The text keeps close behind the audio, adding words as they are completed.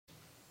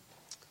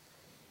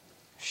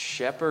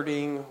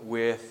Shepherding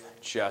with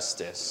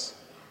justice.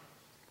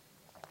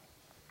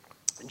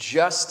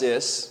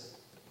 Justice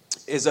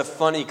is a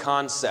funny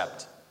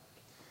concept.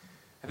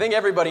 I think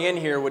everybody in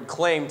here would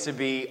claim to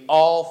be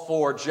all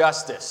for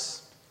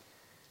justice.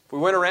 If we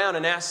went around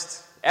and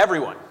asked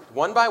everyone,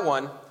 one by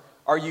one,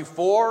 are you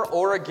for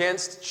or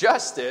against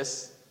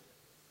justice?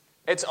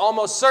 It's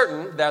almost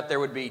certain that there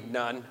would be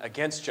none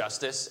against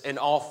justice and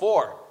all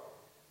for.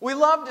 We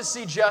love to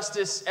see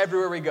justice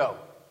everywhere we go.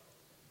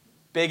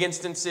 Big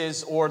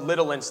instances or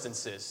little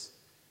instances.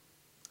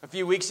 A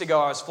few weeks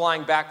ago, I was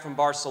flying back from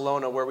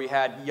Barcelona where we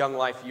had Young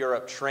Life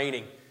Europe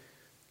training.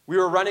 We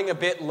were running a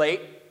bit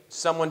late.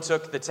 Someone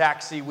took the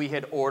taxi we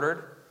had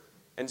ordered,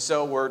 and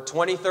so we're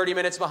 20, 30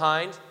 minutes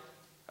behind.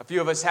 A few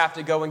of us have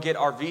to go and get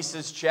our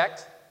visas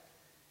checked,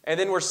 and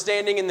then we're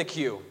standing in the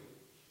queue,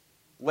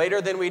 later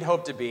than we'd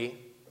hoped to be,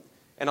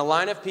 in a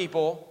line of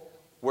people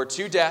where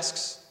 2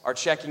 desks are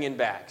checking in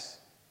bags.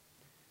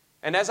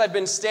 And as I'd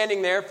been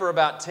standing there for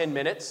about 10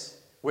 minutes,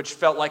 which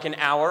felt like an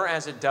hour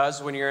as it does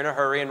when you're in a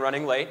hurry and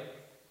running late,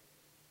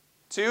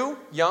 2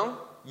 young,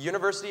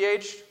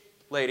 university-aged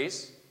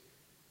ladies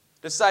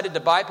decided to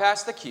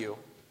bypass the queue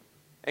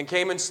and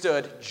came and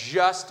stood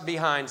just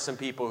behind some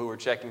people who were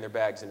checking their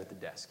bags in at the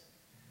desk.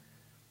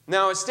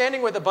 Now, I was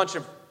standing with a bunch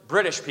of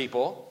British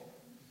people,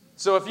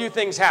 so a few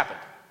things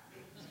happened.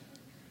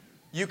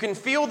 You can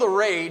feel the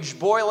rage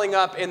boiling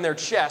up in their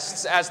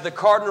chests as the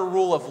cardinal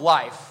rule of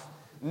life,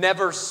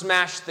 never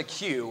smash the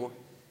queue,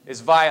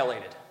 is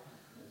violated.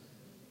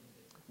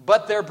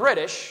 But they're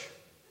British,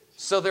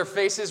 so their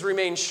faces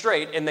remain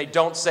straight and they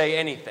don't say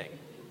anything.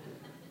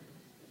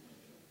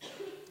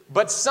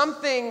 But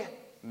something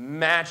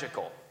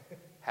magical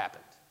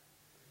happened.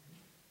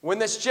 When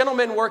this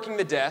gentleman working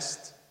the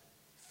desk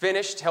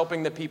finished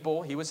helping the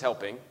people he was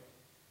helping,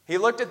 he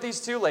looked at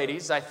these 2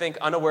 ladies, I think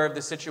unaware of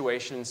the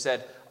situation, and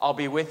said, "I'll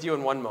be with you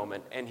in one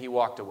moment," and he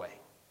walked away.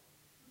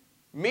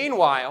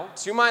 Meanwhile,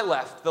 to my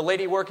left, the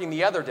lady working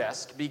the other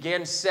desk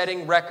began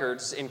setting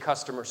records in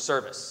customer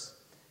service.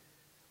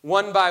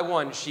 One by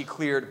one, she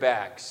cleared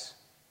bags,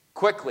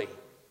 quickly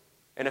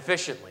and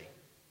efficiently.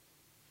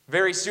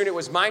 Very soon it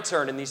was my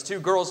turn, and these 2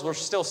 girls were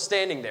still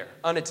standing there,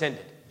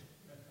 unattended.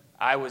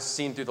 I was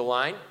seen through the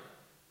line.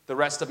 The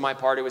rest of my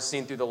party was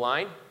seen through the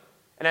line.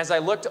 And as I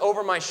looked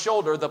over my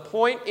shoulder, the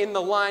point in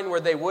the line where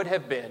they would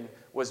have been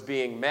was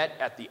being met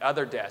at the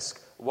other desk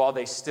while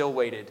they still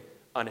waited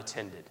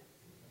unattended.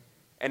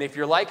 And if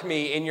you're like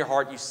me, in your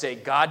heart you say,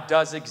 God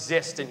does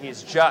exist and He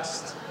is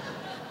just.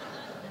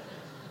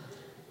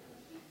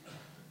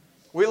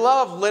 We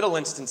love little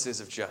instances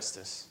of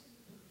justice,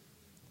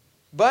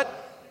 but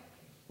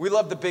we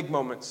love the big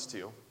moments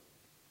too.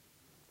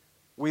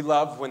 We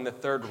love when the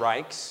Third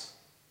Reichs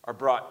are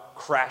brought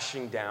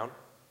crashing down.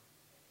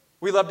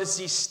 We love to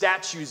see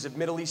statues of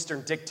Middle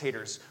Eastern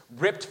dictators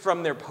ripped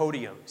from their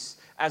podiums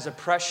as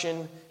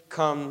oppression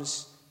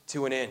comes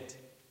to an end.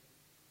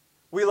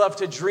 We love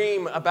to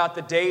dream about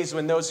the days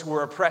when those who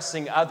are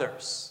oppressing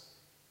others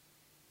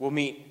will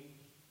meet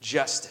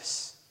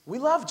justice. We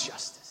love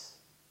justice.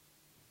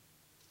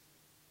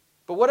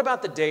 But what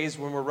about the days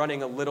when we're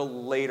running a little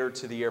later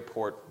to the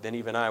airport than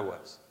even I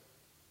was?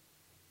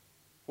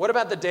 What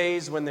about the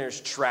days when there's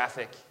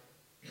traffic,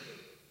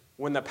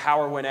 when the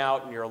power went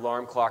out and your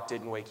alarm clock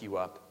didn't wake you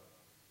up,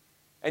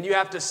 and you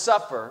have to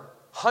suffer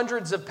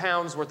hundreds of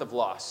pounds worth of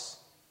loss,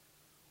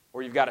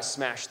 or you've got to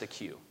smash the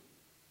queue?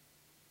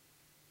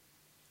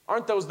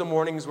 Aren't those the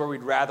mornings where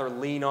we'd rather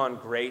lean on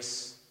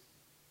grace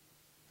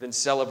than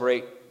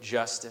celebrate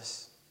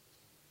justice?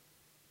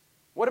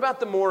 What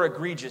about the more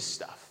egregious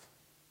stuff?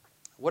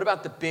 What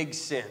about the big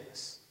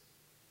sins?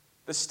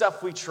 The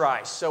stuff we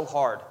try so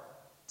hard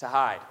to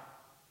hide,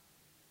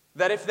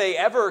 that if they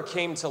ever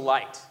came to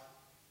light,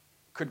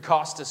 could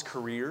cost us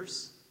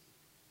careers,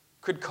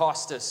 could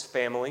cost us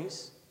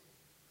families,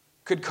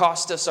 could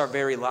cost us our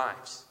very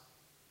lives.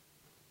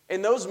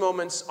 In those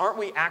moments, aren't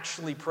we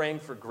actually praying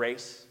for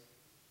grace?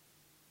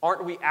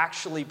 Aren't we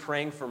actually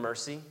praying for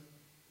mercy?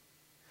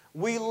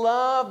 We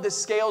love the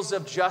scales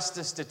of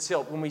justice to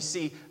tilt when we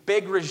see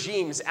big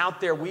regimes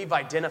out there we've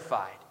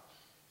identified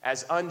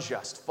as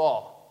unjust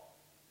fall.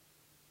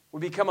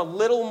 We become a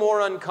little more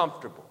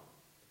uncomfortable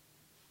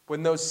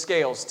when those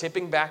scales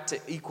tipping back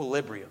to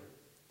equilibrium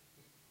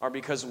are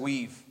because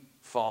we've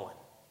fallen.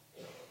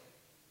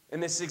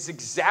 And this is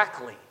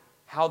exactly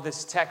how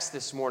this text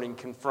this morning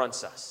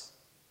confronts us.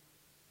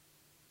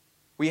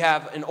 We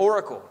have an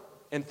oracle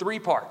in 3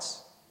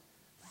 parts.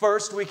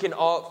 First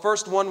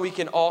one we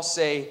can all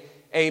say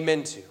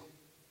amen to.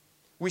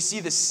 We see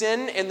the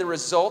sin and the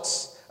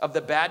results of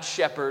the bad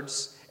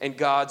shepherds and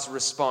God's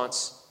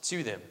response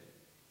to them.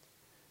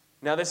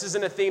 Now, this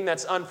isn't a theme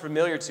that's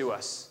unfamiliar to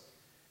us.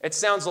 It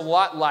sounds a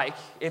lot like,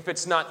 if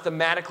it's not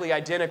thematically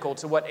identical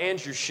to what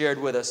Andrew shared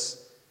with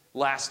us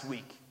last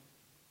week.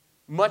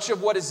 Much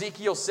of what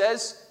Ezekiel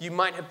says, you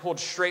might have pulled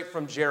straight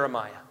from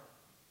Jeremiah.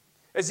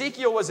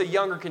 Ezekiel was a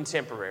younger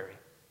contemporary.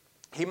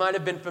 He might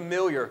have been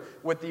familiar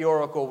with the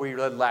oracle we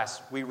read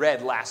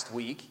last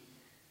week,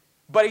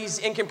 but he's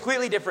in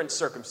completely different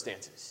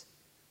circumstances.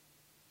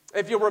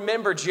 If you'll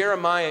remember,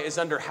 Jeremiah is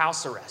under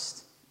house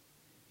arrest.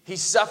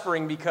 He's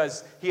suffering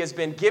because he has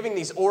been giving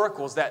these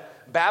oracles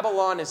that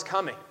Babylon is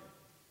coming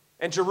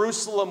and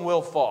Jerusalem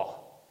will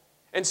fall.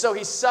 And so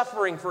he's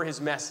suffering for his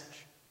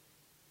message.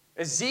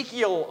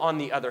 Ezekiel, on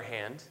the other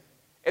hand,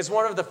 is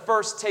one of the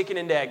first taken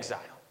into exile.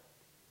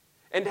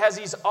 And as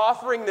he's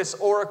offering this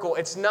oracle,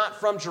 it's not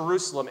from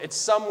Jerusalem, it's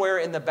somewhere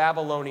in the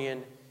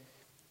Babylonian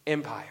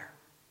Empire.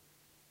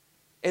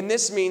 And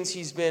this means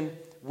he's been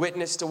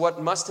witness to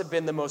what must have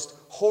been the most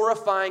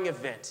horrifying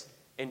event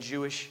in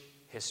Jewish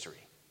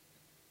history.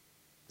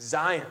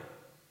 Zion,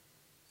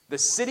 the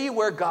city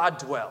where God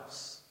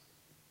dwells,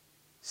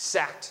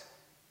 sacked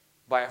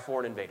by a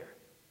foreign invader,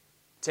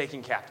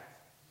 taken captive.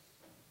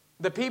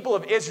 The people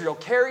of Israel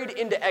carried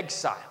into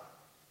exile,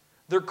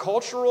 their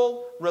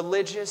cultural,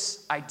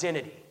 religious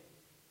identity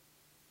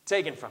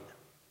taken from them.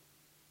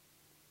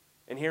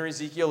 And here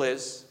Ezekiel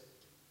is,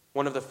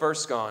 one of the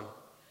first gone,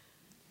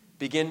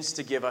 begins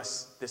to give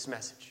us this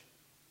message.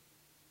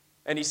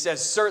 And he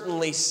says,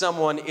 certainly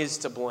someone is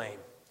to blame.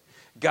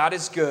 God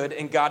is good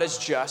and God is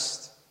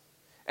just,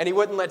 and he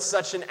wouldn't let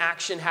such an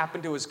action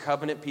happen to his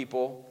covenant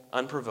people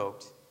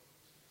unprovoked.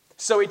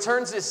 So he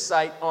turns his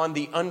sight on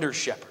the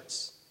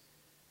under-shepherds.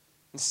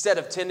 Instead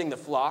of tending the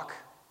flock,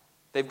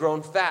 they've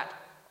grown fat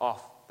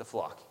off the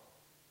flock.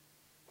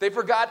 They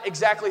forgot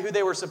exactly who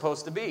they were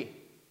supposed to be.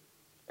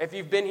 If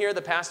you've been here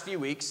the past few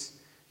weeks,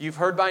 you've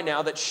heard by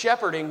now that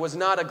shepherding was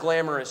not a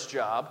glamorous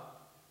job.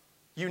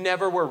 You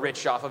never were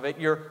rich off of it.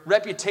 Your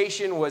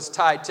reputation was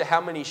tied to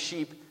how many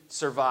sheep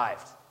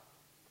survived.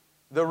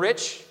 The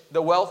rich,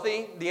 the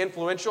wealthy, the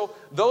influential,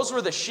 those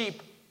were the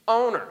sheep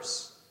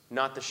owners,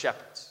 not the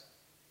shepherds.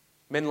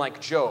 Men like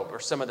Job or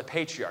some of the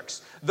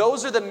patriarchs.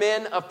 Those are the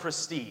men of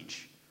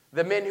prestige,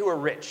 the men who are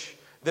rich,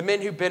 the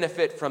men who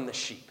benefit from the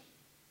sheep.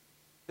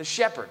 The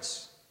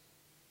shepherds,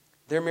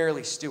 they're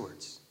merely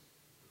stewards.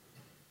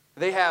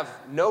 They have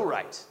no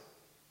right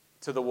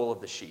to the wool of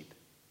the sheep.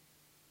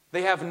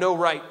 They have no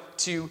right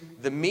to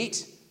the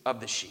meat of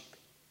the sheep.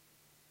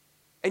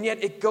 And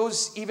yet it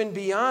goes even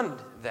beyond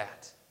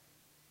that.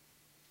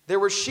 There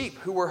were sheep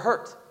who were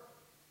hurt,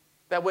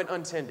 that went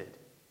untended.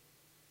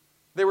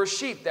 There were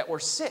sheep that were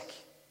sick,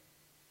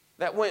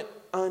 that went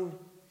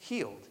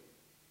unhealed.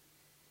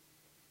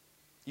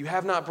 You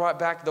have not brought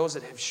back those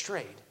that have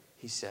strayed,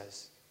 he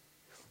says.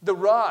 The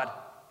rod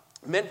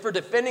meant for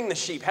defending the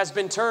sheep has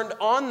been turned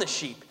on the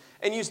sheep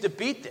and used to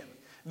beat them.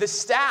 The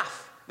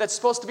staff that's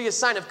supposed to be a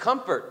sign of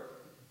comfort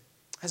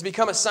has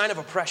become a sign of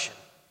oppression,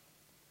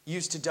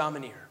 used to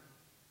domineer.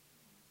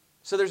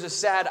 So there's a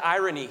sad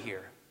irony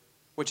here,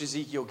 which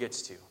Ezekiel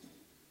gets to.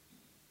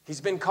 He's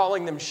been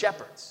calling them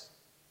shepherds,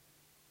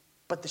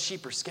 but the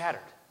sheep are scattered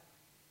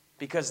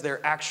because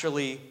there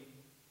actually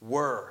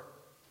were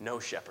no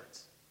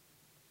shepherds.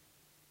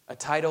 A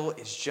title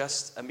is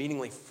just a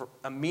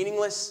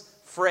meaningless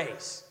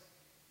phrase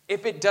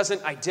if it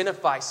doesn't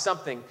identify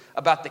something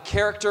about the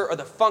character or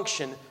the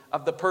function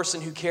of the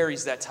person who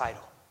carries that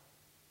title.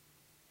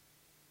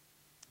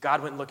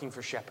 God went looking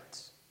for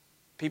shepherds,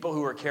 people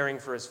who were caring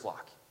for his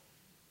flock,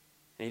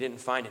 and he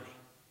didn't find any.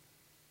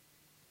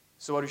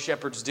 So what do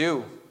shepherds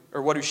do?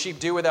 Or what do sheep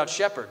do without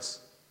shepherds?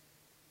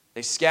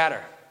 They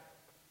scatter,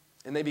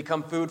 and they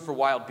become food for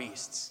wild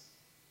beasts.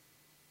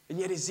 And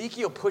yet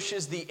Ezekiel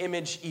pushes the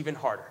image even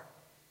harder.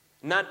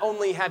 Not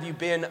only have you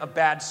been a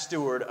bad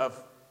steward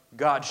of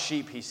God's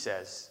sheep, he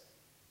says,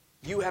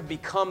 you have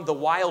become the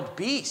wild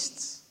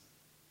beasts.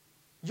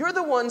 You're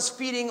the ones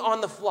feeding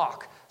on the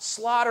flock,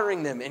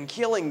 slaughtering them and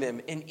killing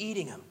them and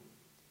eating them.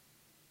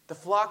 The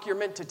flock you're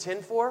meant to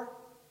tend for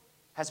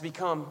has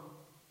become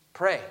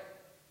prey,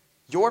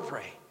 your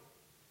prey,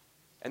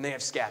 and they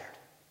have scattered.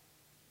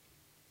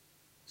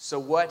 So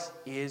what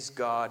is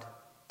God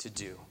to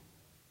do?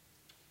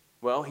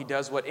 Well, he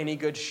does what any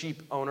good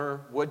sheep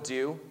owner would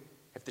do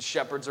if the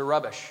shepherds are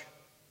rubbish.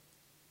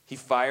 He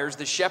fires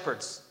the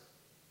shepherds.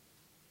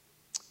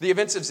 The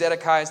events of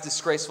Zedekiah's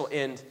disgraceful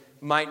end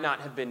might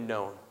not have been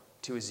known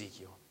to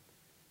Ezekiel.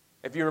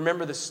 If you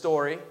remember the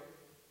story,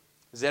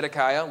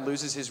 Zedekiah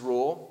loses his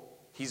rule.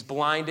 He's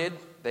blinded.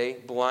 They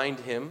blind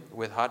him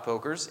with hot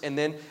pokers, and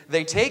then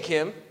they take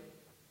him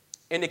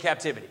into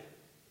captivity.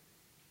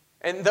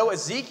 And though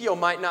Ezekiel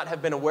might not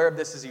have been aware of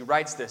this as he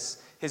writes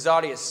this, his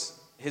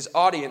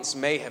audience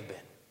may have been.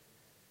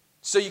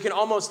 So you can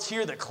almost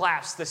hear the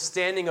claps, the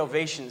standing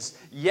ovations.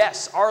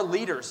 Yes, our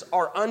leaders,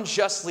 our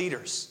unjust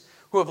leaders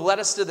who have led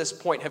us to this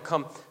point have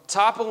come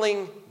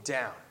toppling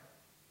down.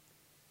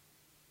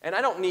 And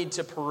I don't need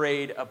to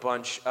parade a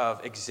bunch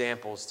of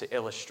examples to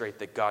illustrate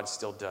that God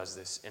still does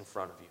this in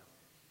front of you.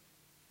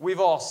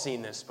 We've all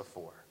seen this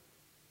before.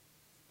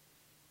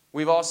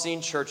 We've all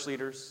seen church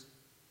leaders,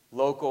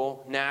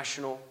 local,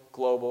 national,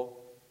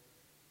 global,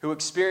 who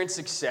experience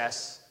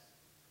success,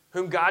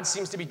 whom God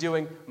seems to be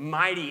doing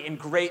mighty and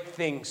great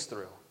things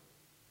through.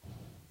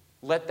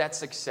 Let that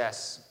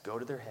success go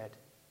to their head,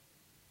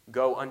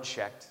 go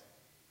unchecked,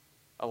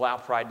 allow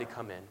pride to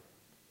come in.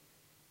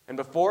 And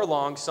before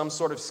long, some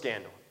sort of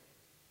scandal,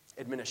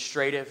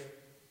 administrative,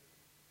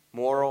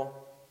 moral,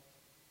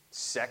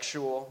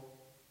 sexual,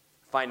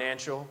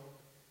 financial,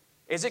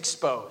 is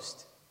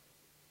exposed,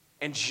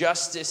 and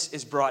justice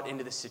is brought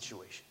into the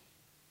situation.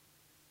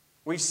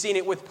 We've seen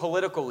it with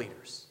political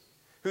leaders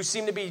who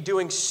seem to be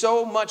doing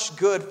so much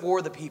good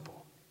for the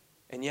people,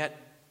 and yet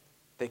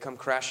they come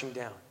crashing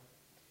down.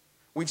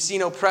 We've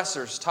seen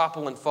oppressors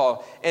topple and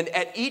fall, and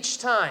at each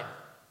time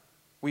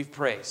we've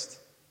praised,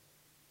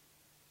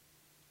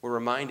 we're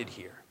reminded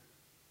here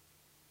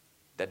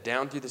that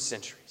down through the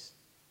centuries,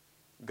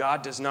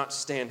 God does not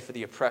stand for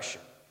the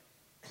oppression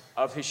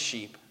of his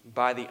sheep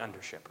by the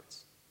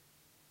under-shepherds.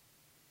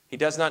 He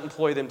does not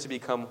employ them to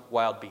become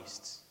wild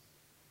beasts.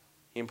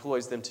 He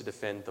employs them to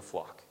defend the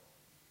flock.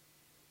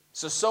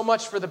 So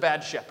much for the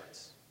bad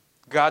shepherds.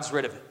 God's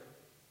rid of it.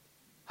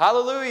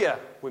 Hallelujah,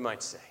 we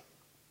might say.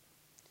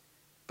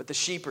 But the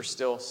sheep are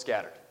still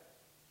scattered.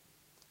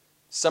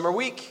 Some are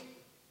weak.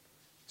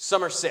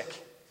 Some are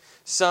sick.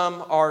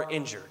 Some are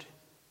injured.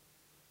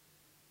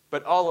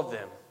 But all of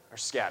them are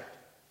scattered.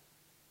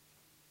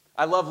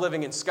 I love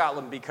living in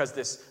Scotland because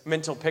this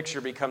mental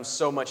picture becomes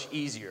so much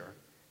easier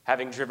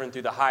having driven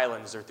through the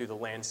highlands or through the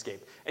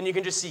landscape. And you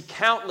can just see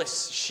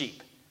countless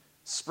sheep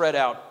spread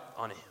out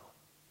on a hill.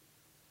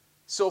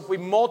 So if we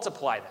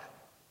multiply that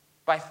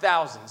by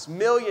thousands,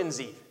 millions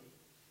even,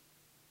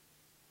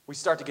 we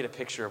start to get a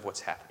picture of what's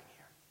happening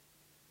here.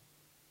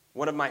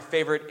 One of my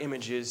favorite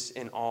images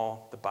in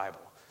all the Bible.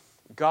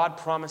 God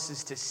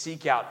promises to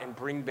seek out and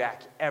bring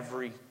back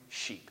every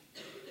sheep.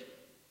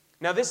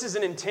 Now, this is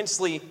an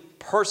intensely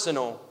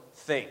personal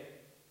thing.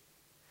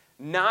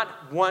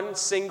 Not one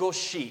single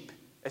sheep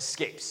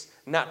escapes.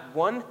 Not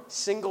one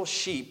single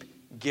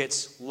sheep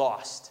gets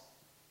lost.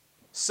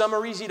 Some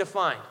are easy to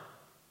find.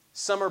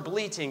 Some are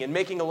bleating and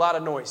making a lot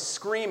of noise,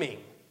 screaming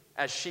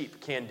as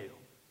sheep can do.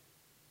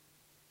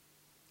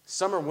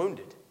 Some are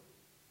wounded.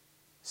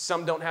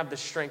 Some don't have the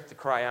strength to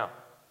cry out.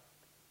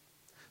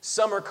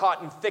 Some are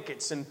caught in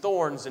thickets and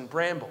thorns and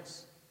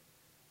brambles.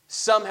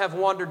 Some have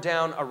wandered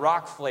down a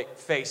rock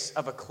face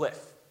of a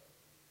cliff.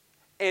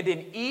 And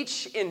in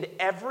each and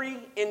every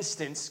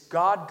instance,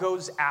 God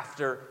goes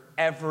after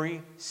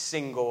every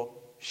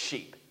single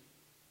sheep.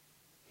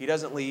 He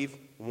doesn't leave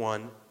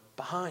one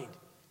behind.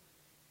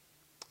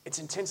 It's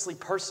intensely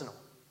personal.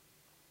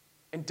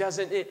 And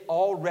doesn't it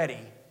already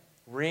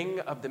ring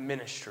of the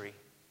ministry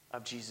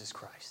of Jesus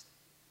Christ?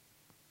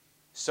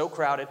 So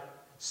crowded,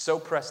 so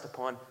pressed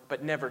upon,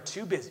 but never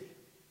too busy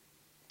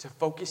to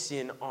focus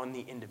in on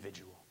the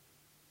individual,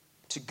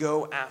 to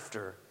go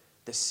after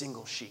the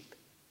single sheep.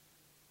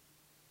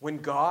 When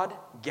God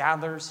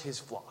gathers his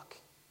flock,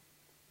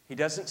 he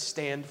doesn't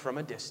stand from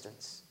a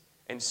distance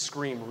and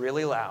scream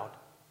really loud,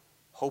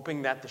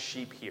 hoping that the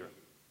sheep hear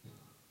him.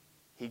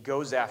 He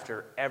goes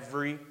after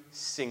every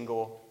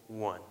single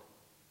one.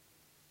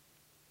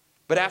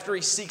 But after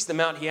he seeks them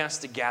out, he has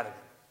to gather them.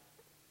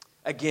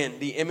 Again,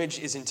 the image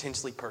is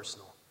intensely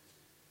personal.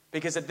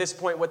 Because at this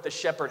point, what the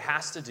shepherd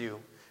has to do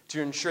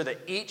to ensure that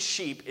each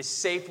sheep is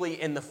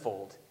safely in the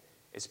fold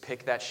is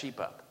pick that sheep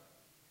up,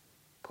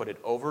 put it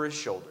over his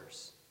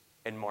shoulders,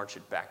 and march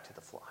it back to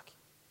the flock.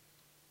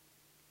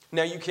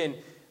 Now you can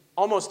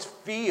almost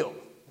feel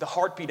the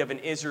heartbeat of an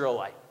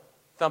Israelite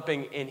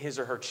thumping in his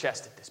or her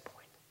chest at this point.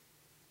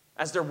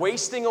 As they're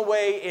wasting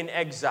away in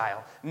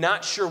exile,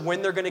 not sure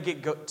when they're going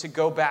to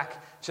go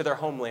back to their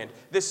homeland,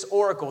 this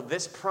oracle,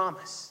 this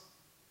promise,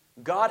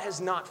 God has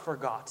not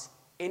forgot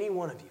any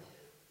one of you.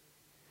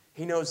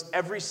 He knows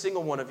every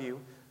single one of you,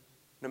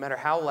 no matter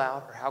how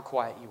loud or how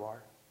quiet you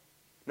are,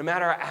 no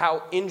matter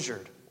how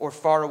injured or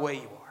far away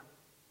you are.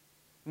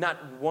 Not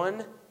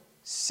one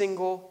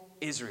single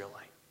Israelite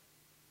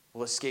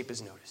will escape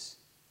his notice.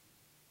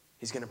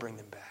 He's going to bring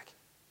them back.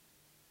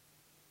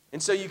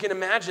 And so you can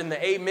imagine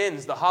the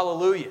amens, the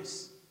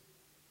hallelujahs.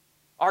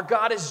 Our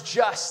God is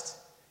just.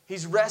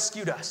 He's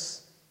rescued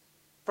us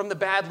from the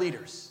bad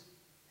leaders.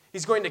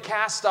 He's going to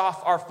cast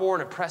off our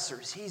foreign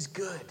oppressors. He's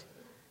good.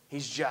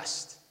 He's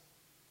just.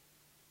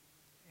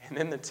 And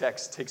then the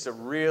text takes a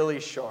really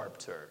sharp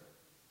turn.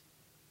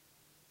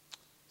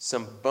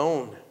 Some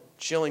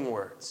bone-chilling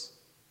words.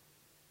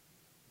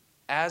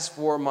 As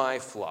for my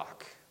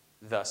flock,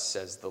 thus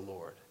says the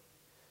Lord,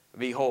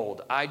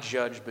 behold, I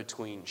judge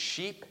between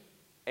sheep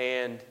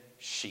and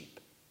sheep.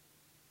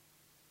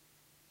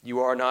 You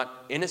are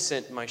not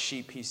innocent, my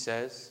sheep, he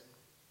says.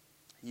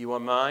 You are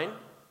mine.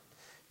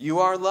 You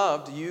are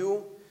loved.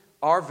 You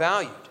are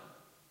valued.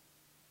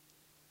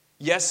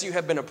 Yes, you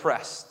have been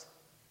oppressed,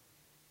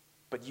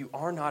 but you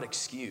are not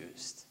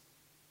excused.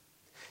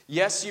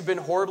 Yes, you've been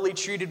horribly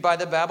treated by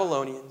the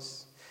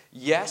Babylonians.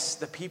 Yes,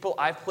 the people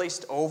I've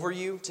placed over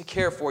you to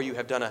care for you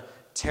have done a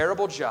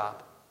terrible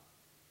job,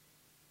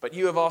 but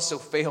you have also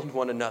failed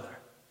one another.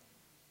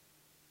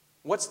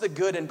 What's the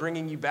good in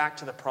bringing you back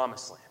to the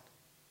promised land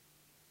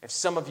if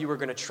some of you are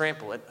going to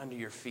trample it under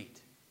your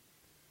feet?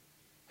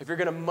 If you're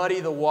going to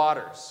muddy the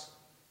waters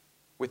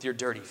with your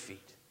dirty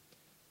feet?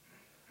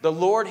 The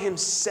Lord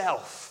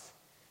himself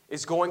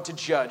is going to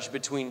judge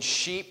between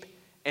sheep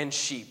and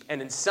sheep.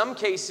 And in some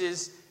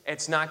cases,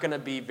 it's not going to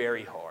be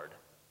very hard.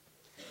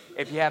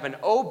 If you have an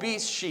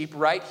obese sheep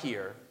right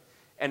here,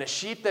 and a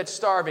sheep that's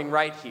starving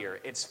right here,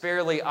 it's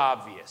fairly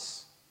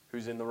obvious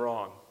who's in the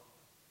wrong.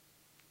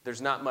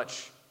 There's not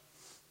much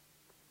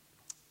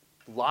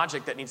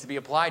logic that needs to be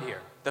applied here.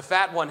 The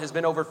fat one has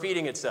been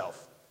overfeeding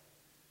itself.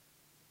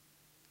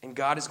 And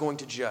God is going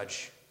to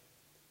judge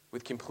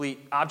with complete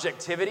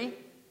objectivity,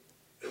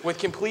 with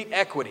complete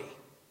equity,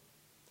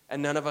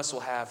 and none of us will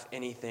have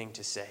anything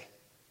to say.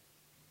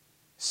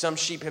 Some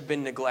sheep have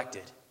been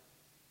neglected.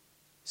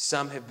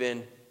 Some have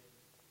been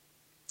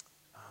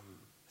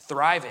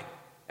thriving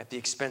at the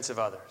expense of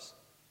others.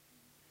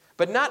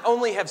 But not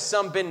only have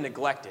some been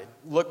neglected,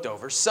 looked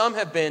over, some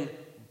have been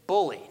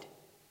bullied.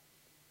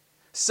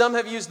 Some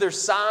have used their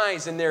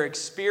size and their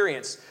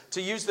experience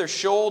to use their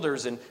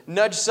shoulders and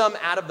nudge some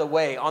out of the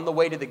way on the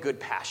way to the good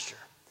pasture,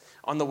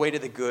 on the way to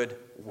the good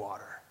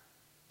water.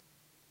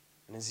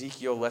 And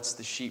Ezekiel lets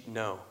the sheep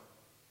know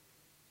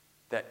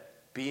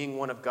that being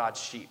one of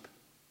God's sheep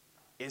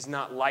is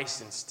not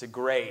licensed to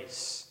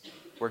graze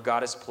where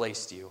God has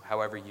placed you,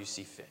 however you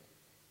see fit.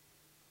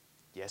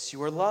 Yes,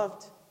 you are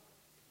loved.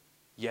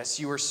 Yes,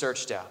 you were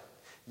searched out.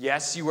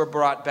 Yes, you were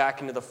brought back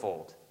into the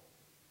fold.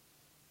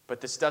 But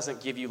this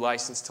doesn't give you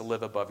license to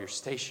live above your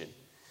station.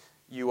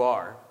 You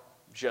are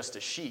just a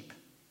sheep,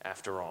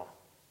 after all.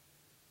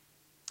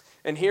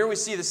 And here we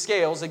see the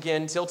scales,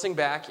 again, tilting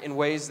back in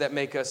ways that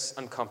make us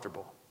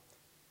uncomfortable.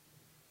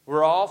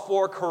 We're all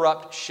for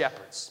corrupt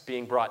shepherds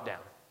being brought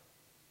down.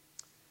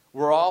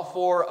 We're all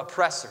for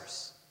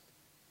oppressors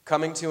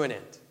coming to an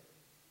end.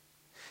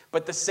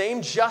 But the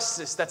same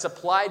justice that's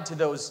applied to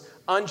those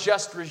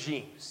unjust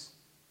regimes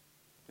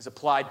is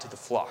applied to the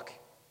flock.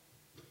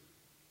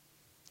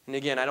 And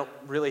again, I don't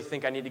really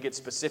think I need to get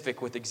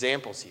specific with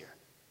examples here.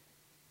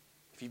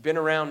 If you've been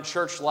around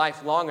church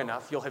life long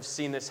enough, you'll have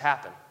seen this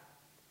happen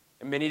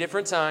in many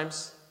different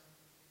times,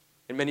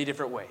 in many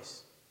different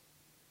ways.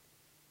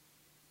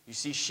 You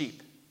see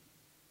sheep,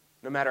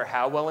 no matter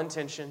how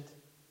well-intentioned,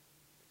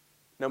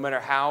 no matter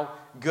how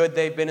good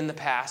they've been in the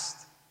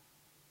past,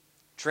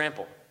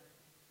 trample,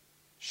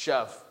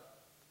 shove,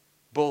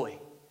 bully,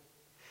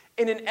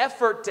 in an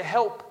effort to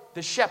help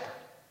the shepherd.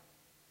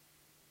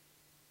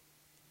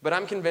 But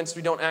I'm convinced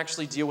we don't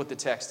actually deal with the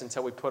text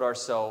until we put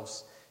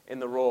ourselves in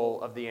the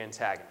role of the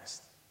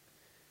antagonist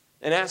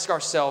and ask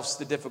ourselves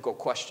the difficult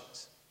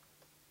questions.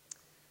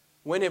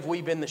 When have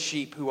we been the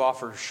sheep who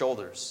offer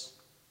shoulders?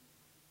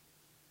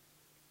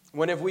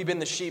 When have we been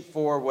the sheep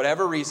for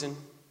whatever reason,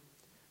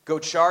 go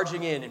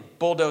charging in and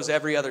bulldoze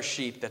every other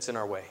sheep that's in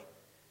our way?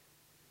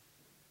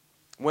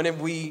 When have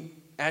we,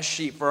 as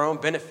sheep, for our own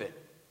benefit,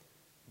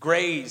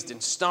 grazed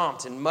and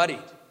stomped and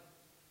muddied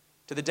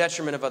to the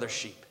detriment of other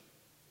sheep?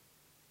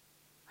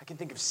 I can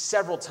think of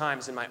several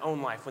times in my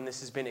own life when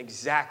this has been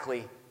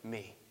exactly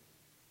me.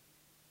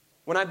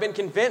 When I've been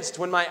convinced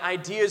when my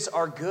ideas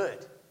are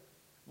good,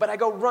 but I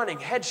go running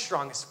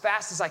headstrong as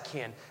fast as I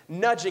can,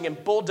 nudging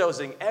and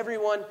bulldozing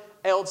everyone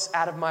else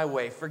out of my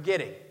way,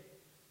 forgetting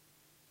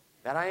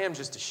that I am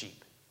just a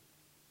sheep.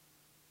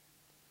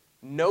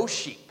 No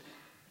sheep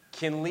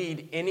can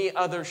lead any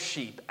other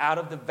sheep out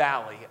of the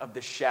valley of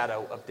the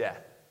shadow of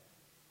death.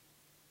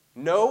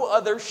 No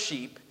other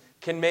sheep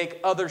can make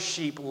other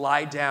sheep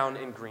lie down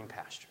in green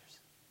pastures.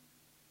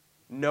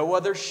 No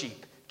other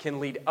sheep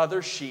can lead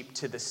other sheep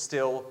to the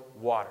still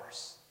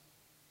waters.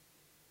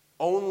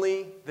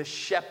 Only the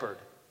shepherd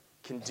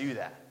can do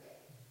that.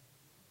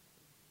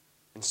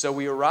 And so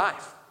we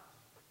arrive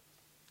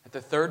at the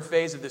third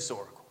phase of this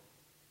oracle.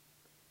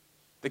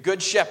 The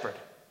good shepherd,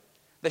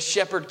 the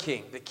shepherd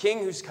king, the king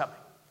who's coming,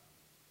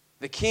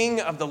 the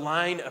king of the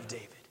line of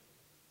David.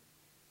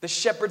 The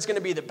shepherd's going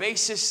to be the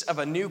basis of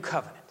a new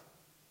covenant.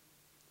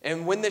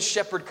 And when this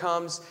shepherd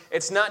comes,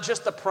 it's not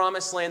just the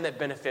promised land that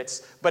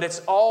benefits, but it's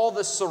all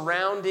the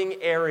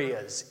surrounding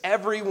areas.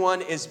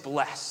 Everyone is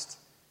blessed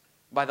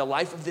by the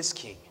life of this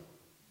king,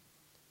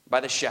 by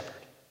the shepherd.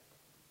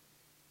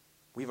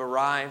 We've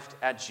arrived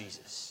at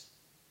Jesus,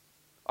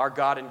 our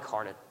God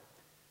incarnate,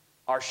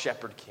 our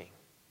shepherd king.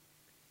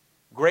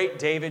 Great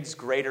David's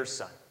greater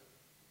son.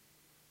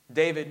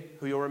 David,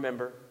 who you'll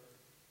remember,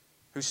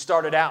 who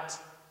started out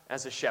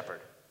as a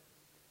shepherd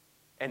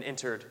and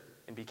entered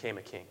and became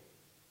a king.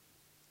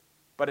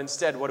 But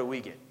instead, what do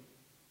we get?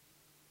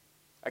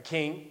 A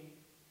king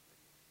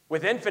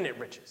with infinite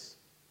riches,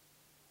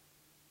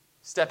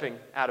 stepping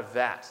out of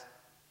that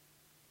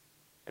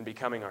and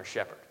becoming our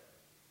shepherd.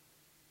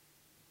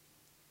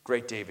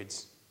 Great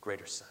David's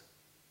greater son.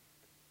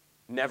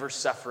 Never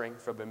suffering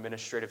from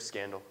administrative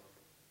scandal,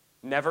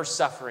 never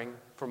suffering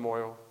from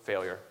moral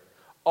failure,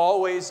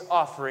 always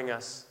offering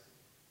us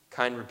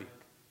kind rebuke,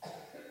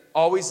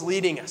 always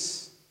leading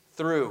us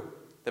through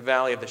the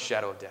valley of the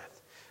shadow of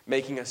death,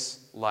 making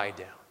us lie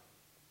down.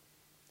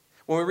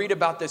 When we read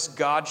about this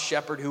God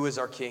shepherd who is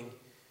our king,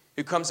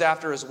 who comes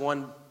after his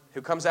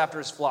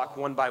flock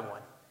one by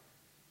one,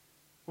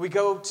 we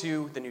go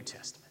to the New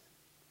Testament.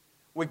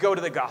 We go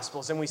to the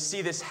Gospels, and we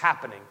see this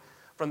happening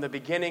from the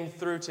beginning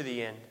through to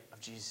the end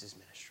of Jesus'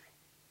 ministry.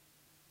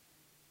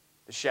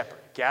 The shepherd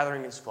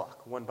gathering his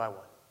flock one by one,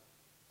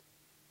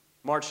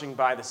 marching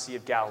by the Sea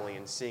of Galilee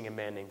and seeing a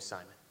man named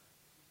Simon,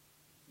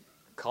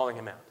 calling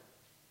him out,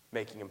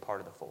 making him part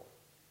of the fold.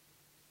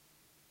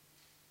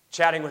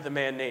 Chatting with a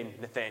man named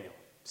Nathaniel,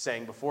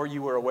 saying, before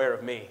you were aware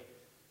of me,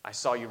 I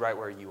saw you right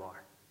where you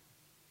are.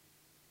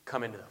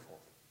 Come into the fold.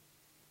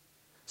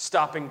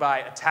 Stopping by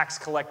a tax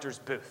collector's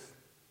booth,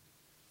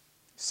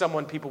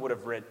 someone people would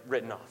have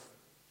written off.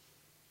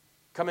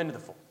 Come into the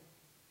fold.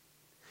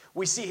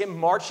 We see him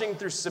marching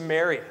through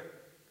Samaria,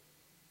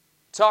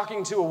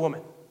 talking to a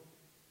woman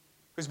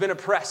who's been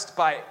oppressed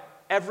by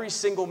every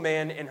single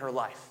man in her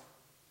life.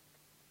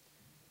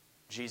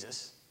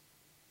 Jesus,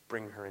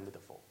 bringing her into the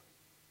fold.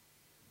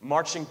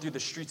 Marching through the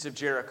streets of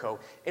Jericho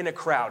in a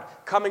crowd,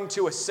 coming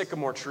to a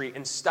sycamore tree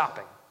and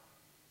stopping,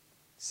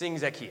 seeing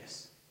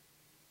Zacchaeus.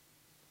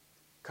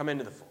 Come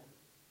into the fold.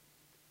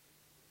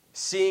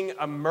 Seeing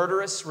a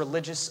murderous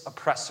religious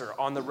oppressor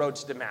on the road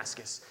to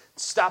Damascus,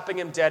 stopping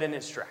him dead in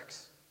his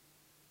tracks.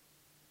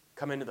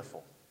 Come into the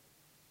fold.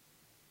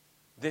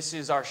 This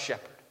is our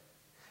shepherd,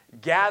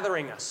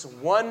 gathering us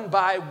one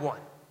by one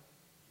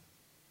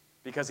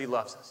because he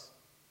loves us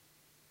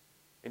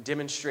and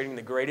demonstrating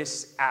the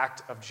greatest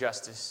act of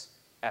justice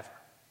ever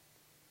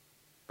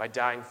by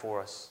dying for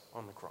us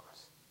on the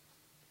cross.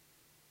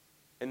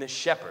 And this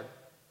shepherd,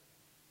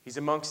 he's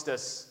amongst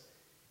us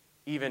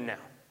even now.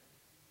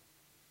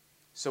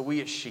 So we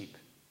as sheep,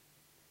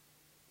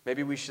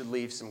 maybe we should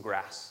leave some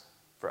grass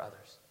for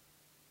others.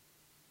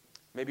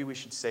 Maybe we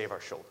should save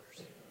our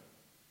shoulders.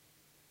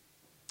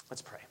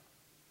 Let's pray.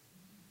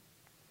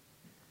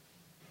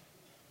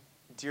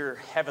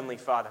 Dear Heavenly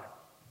Father,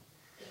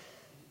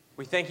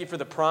 we thank you for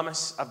the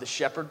promise of the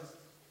shepherd.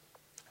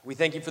 We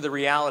thank you for the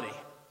reality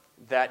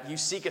that you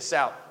seek us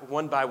out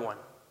one by one.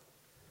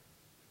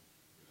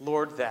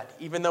 Lord, that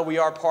even though we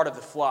are part of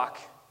the flock,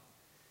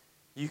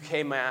 you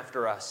came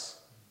after us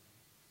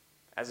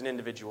as an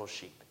individual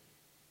sheep.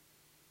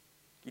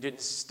 You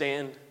didn't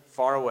stand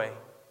far away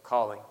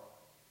calling,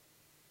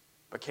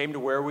 but came to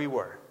where we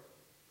were,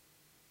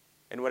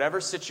 in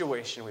whatever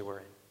situation we were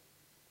in,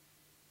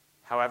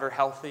 however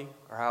healthy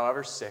or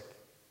however sick,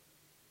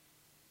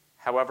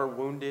 however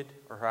wounded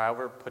or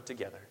however put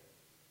together.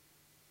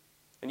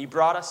 And you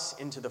brought us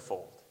into the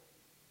fold.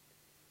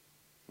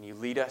 And you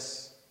lead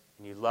us,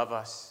 and you love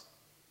us,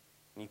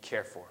 and you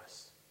care for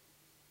us.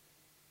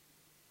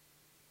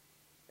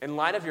 In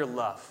light of your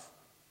love,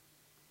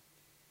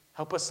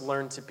 help us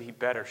learn to be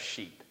better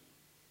sheep.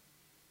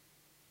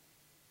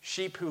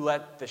 Sheep who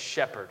let the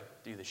shepherd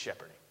do the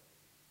shepherding.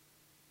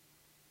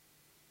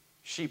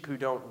 Sheep who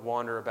don't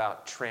wander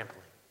about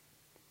trampling.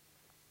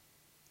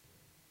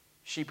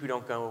 Sheep who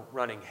don't go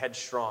running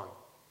headstrong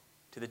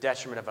to the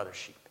detriment of other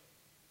sheep.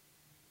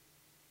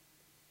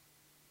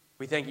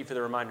 We thank you for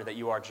the reminder that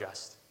you are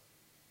just,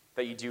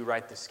 that you do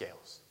right the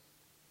scales.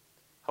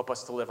 Help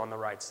us to live on the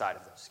right side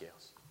of those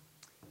scales.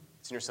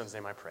 It's in your Son's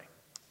name I pray.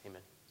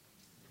 Amen.